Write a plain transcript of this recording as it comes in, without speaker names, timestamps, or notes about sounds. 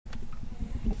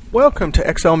Welcome to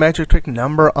Excel Magic Trick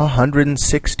number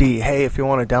 160. Hey, if you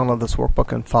want to download this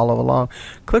workbook and follow along,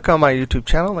 click on my YouTube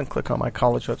channel and click on my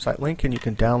college website link and you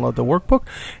can download the workbook,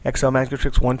 Excel Magic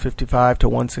Tricks 155 to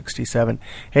 167.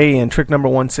 Hey, in trick number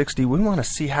 160, we want to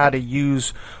see how to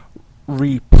use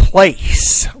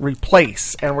replace,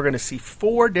 and we're going to see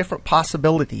 4 different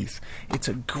possibilities. It's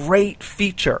a great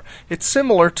feature. It's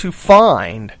similar to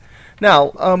find. Now,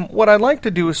 what I'd like to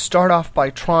do is start off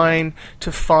by trying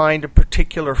to find a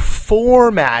particular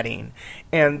formatting.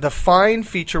 And the find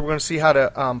feature, we're going to see how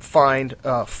to find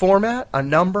a format, a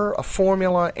number, a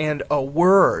formula, and a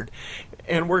word.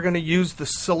 And we're going to use the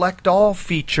select all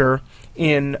feature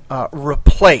in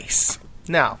replace.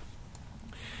 Now,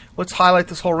 let's highlight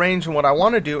this whole range, and what I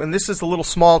want to do, and this is a little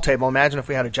small table. Imagine if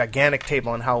we had a gigantic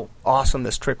table and how awesome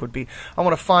this trick would be. I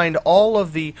want to find all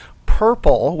of the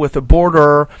purple with a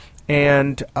border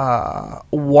and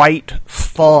white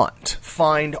font.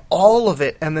 Find all of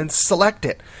it and then select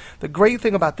it. The great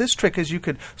thing about this trick is you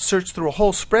could search through a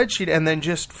whole spreadsheet and then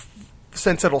just,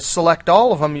 since it'll select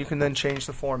all of them, you can then change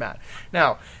the format.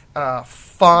 Now,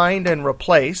 find and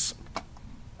replace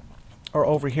are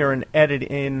over here and edit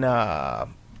in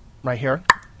right here,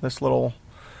 this little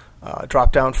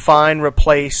drop down. Find,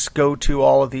 replace, go to,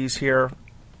 all of these here.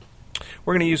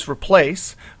 We're going to use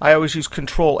replace. I always use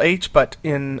Control H, but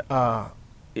in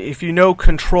if you know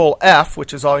Control F,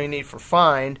 which is all you need for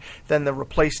find, then the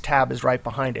replace tab is right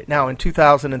behind it. Now in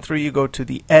 2003 you go to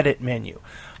the edit menu.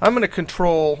 I'm going to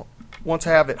control, once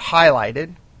I have it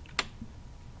highlighted,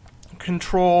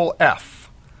 Control F.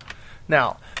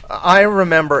 Now I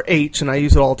remember H and I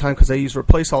use it all the time because I use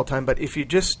replace all the time, but if you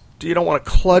don't want to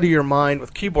clutter your mind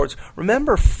with keyboards,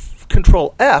 remember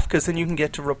Control F, because then you can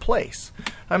get to replace.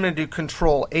 I'm going to do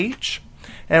Control H,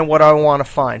 and what I want to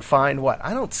find what?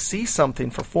 I don't see something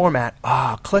for format.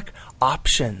 Click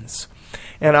Options,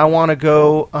 and I want to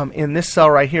go in this cell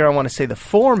right here. I want to say the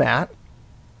format.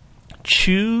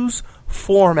 Choose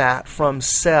format from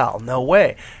cell. No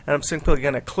way. And I'm simply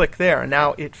going to click there, and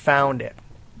now it found it.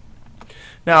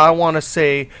 Now I want to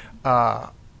say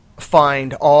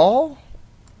find all.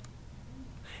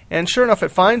 And sure enough,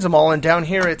 it finds them all, and down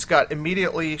here it's got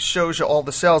immediately shows you all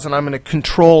the cells, and I'm going to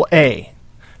Control A,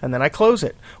 and then I close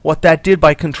it. What that did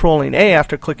by controlling A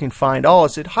after clicking Find All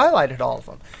is it highlighted all of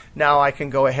them. Now I can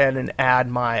go ahead and add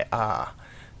my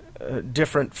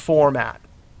different format.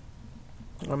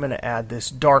 I'm going to add this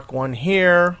dark one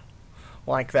here,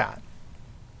 like that.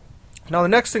 Now the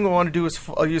next thing we want to do is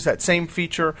I'll use that same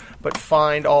feature, but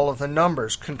find all of the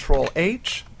numbers. Control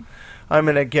H. I'm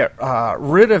going to get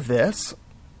rid of this.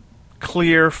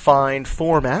 Clear find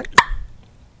format.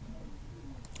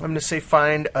 I'm going to say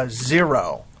find a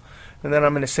 0, and then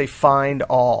I'm going to say find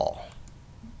all.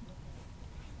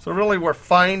 So really we're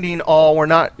finding all, we're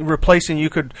not replacing.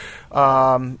 You could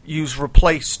use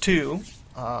replace too,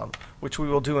 which we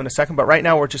will do in a second, but right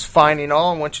now we're just finding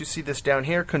all, and once you see this down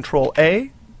here, Control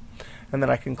A, and then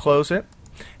I can close it,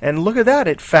 and look at that,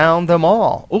 it found them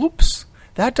all. Oops,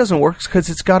 that doesn't work because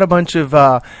it's got a bunch of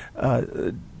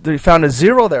they found a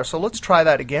 0 there. So let's try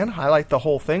that again. Highlight the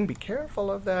whole thing. Be careful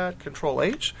of that. Control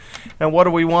H. And what do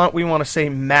we want? We want to say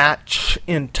match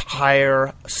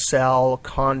entire cell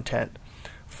content.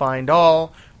 Find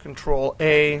all. Control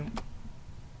A.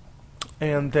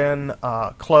 And then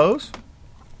close.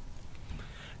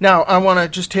 Now I want to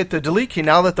just hit the delete key.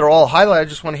 Now that they're all highlighted, I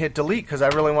just want to hit delete because I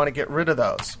really want to get rid of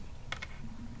those.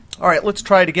 All right, let's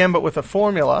try it again, but with a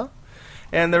formula.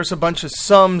 And there's a bunch of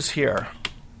sums here.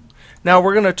 Now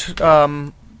we're going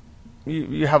to,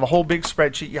 you have a whole big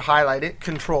spreadsheet, you highlight it,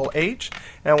 Control H,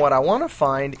 and what I want to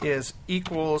find is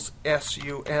equals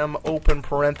SUM open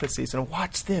parentheses. And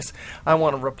watch this, I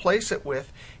want to replace it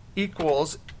with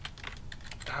equals,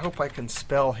 I hope I can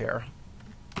spell here,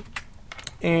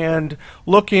 and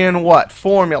look in what?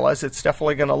 Formulas. It's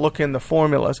definitely going to look in the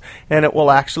formulas, and it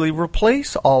will actually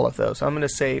replace all of those. I'm going to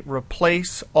say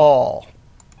replace all.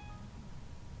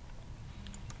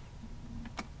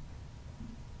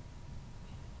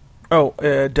 Oh,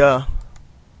 duh.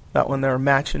 That one there,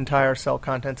 match entire cell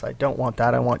contents. I don't want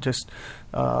that. I want just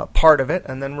part of it,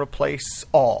 and then replace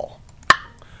all.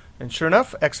 And sure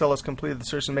enough, Excel has completed the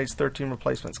search and makes 13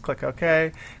 replacements. Click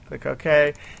OK. Click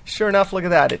OK. Sure enough, look at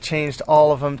that. It changed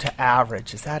all of them to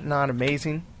average. Is that not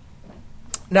amazing?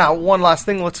 Now, one last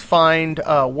thing. Let's find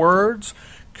words.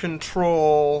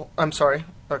 Control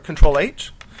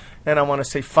H. And I want to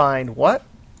say find what?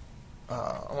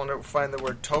 I want to find the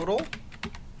word total.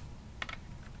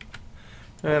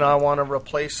 And I want to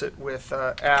replace it with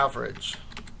average.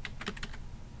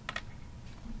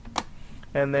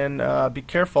 And then be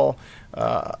careful,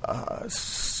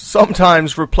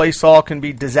 sometimes replace all can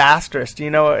be disastrous. You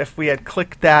know, if we had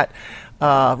clicked that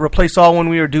replace all when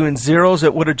we were doing zeros,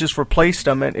 it would have just replaced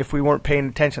them if we weren't paying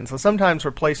attention. So sometimes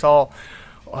replace all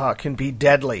can be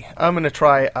deadly. I'm going to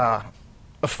try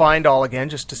find all again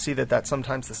just to see that that's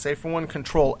sometimes the safer one.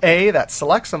 Control A, that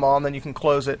selects them all, and then you can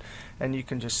close it and you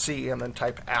can just see and then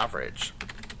type average.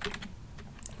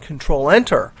 Control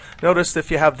Enter. Notice if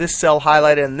you have this cell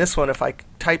highlighted and this one, if I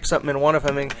type something in one of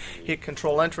them and hit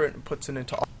Control Enter, it puts it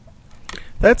into all.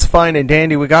 That's fine and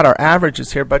dandy. We got our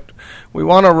averages here, but we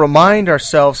want to remind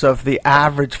ourselves of the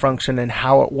average function and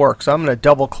how it works. So I'm going to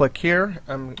double click here.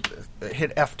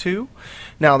 Hit F2.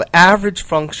 Now the average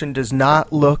function does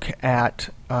not look at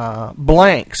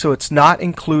blank, so it's not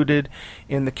included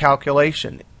in the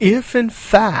calculation. If in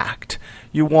fact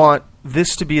you want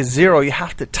this to be a 0, you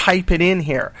have to type it in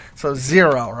here. So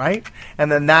 0, right?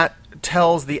 And then that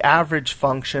tells the average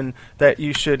function that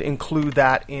you should include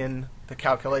that in the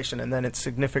calculation, and then it's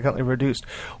significantly reduced.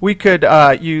 We could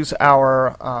use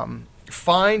our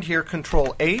find here,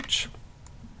 Control H,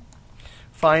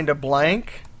 find a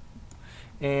blank,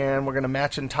 and we're going to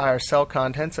match entire cell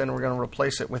contents, and we're going to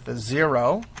replace it with a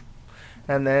 0,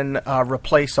 and then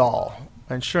replace all.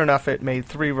 And sure enough, it made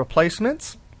 3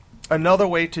 replacements. Another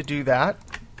way to do that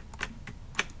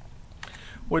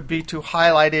would be to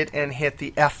highlight it and hit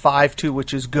the F5 too,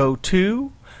 which is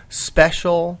GoTo,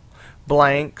 Special,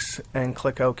 Blanks, and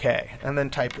click OK. And then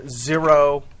type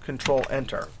 0, Control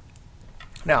Enter.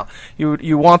 Now,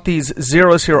 you want these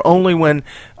zeros here only when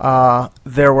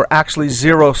there were actually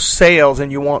 0 sales,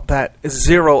 and you want that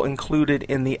 0 included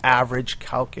in the average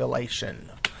calculation.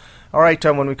 All right,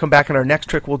 when we come back in our next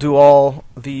trick, we'll do all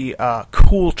the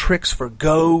cool tricks for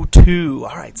GoTo.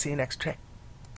 All right, see you next trick.